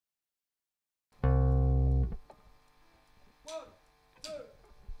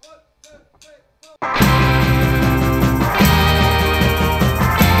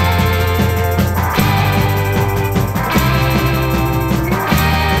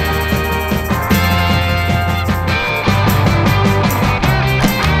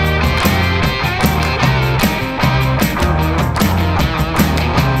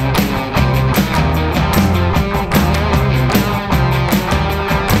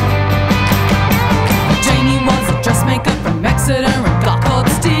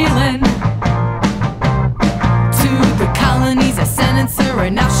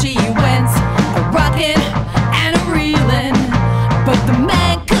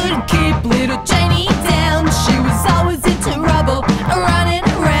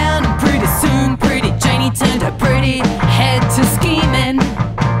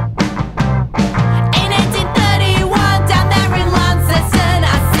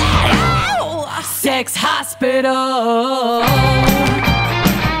sex hospital.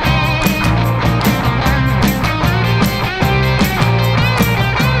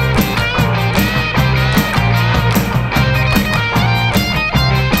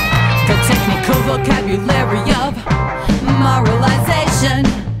 The technical vocabulary of moralization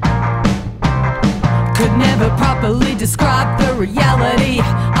could never properly describe the reality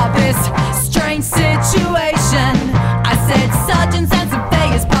of this strange situation. I said sergeants and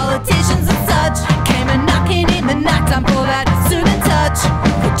surveyors, politicians and such came a knocking in the night time for that soothing touch.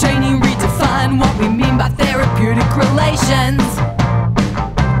 But Janie redefined what we mean by therapeutic relations.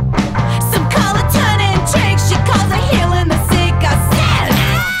 Some call it turning tricks, she calls it healing the sick. I said,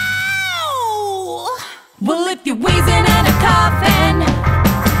 ow! Well, if you're wheezing and a coughing,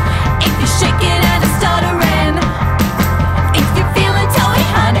 if you're shaking and a stuttering, if you're feeling toey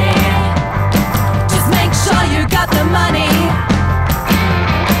honey, just make sure you got the money.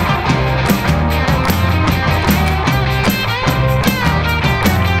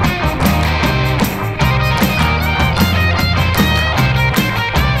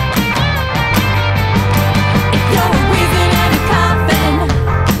 If you're wheezing and a coughing,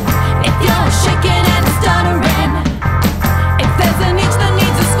 if you're shaking and stuttering, if there's an itch that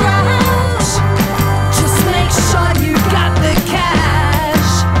needs a scratch, just make sure you got the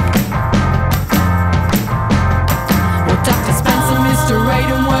cash. Well, Dr. Spencer, Mr.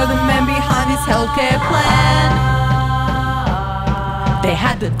 Raiden were the men behind his healthcare plan. They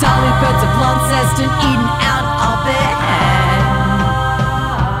had the darling birds of Launceston eaten out of their hand.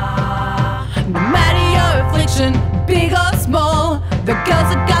 No matter your affliction, big or small, the girls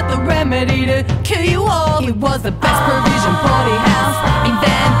had got the remedy to cure you all. It was the best provision party house in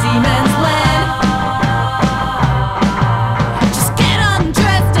Van Diemen's Land. Just get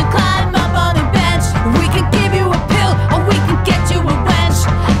undressed and climb up on the bench. We can give you a pill or we can get you a wench.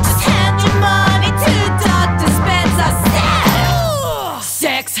 Just hand your money to Dr. Spence. I said,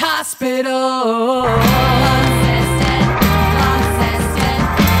 sex hospital.